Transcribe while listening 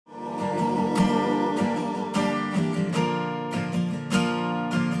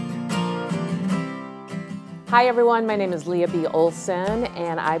Hi everyone, my name is Lea B. Olsen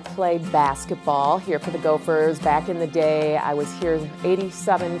and I played basketball here for the Gophers. Back in the day, I was here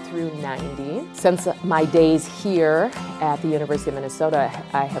 87 through 90. Since my days here at the University of Minnesota,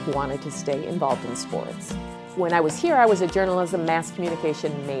 I have wanted to stay involved in sports. When I was here, I was a journalism mass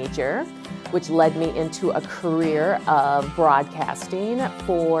communication major, which led me into a career of broadcasting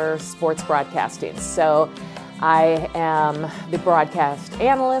for sports broadcasting. So I am the broadcast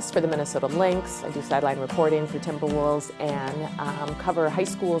analyst for the Minnesota Lynx. I do sideline reporting for Timberwolves and cover high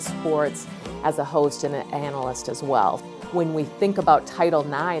school sports as a host and an analyst as well. When we think about Title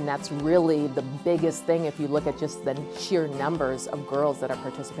IX, that's really the biggest thing if you look at just the sheer numbers of girls that are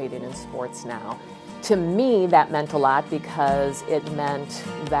participating in sports now. To me, that meant a lot because it meant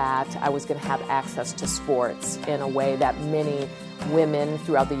that I was going to have access to sports in a way that many women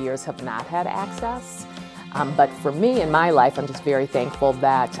throughout the years have not had access. But for me in my life, I'm just very thankful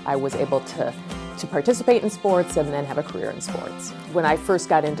that I was able to participate in sports and then have a career in sports. When I first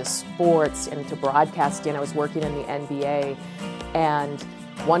got into sports, into broadcasting, I was working in the NBA, and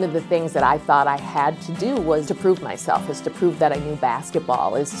one of the things that I thought I had to do was to prove myself, is to prove that I knew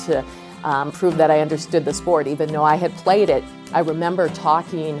basketball, is to prove that I understood the sport, even though I had played it. I remember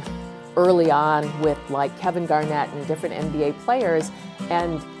talking early on with like Kevin Garnett and different NBA players,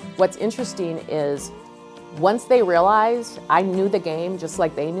 and what's interesting is once they realized I knew the game just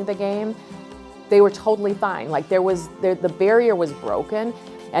like they knew the game, they were totally fine. Like the barrier was broken,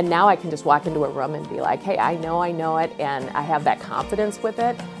 and now I can just walk into a room and be like, hey, I know it, and I have that confidence with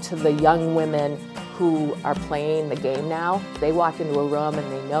it. To the young women who are playing the game now, they walk into a room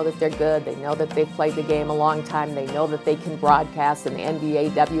and they know that they're good, they know that they've played the game a long time, they know that they can broadcast in the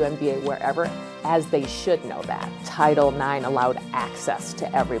NBA, WNBA, wherever, as they should know that. Title IX allowed access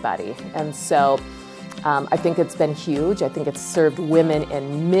to everybody, and so I think it's been huge. I think it's served women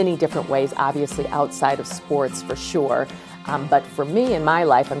in many different ways, obviously outside of sports for sure. But for me in my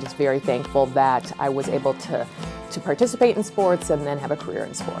life, I'm just very thankful that I was able to participate in sports and then have a career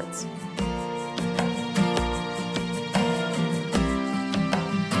in sports.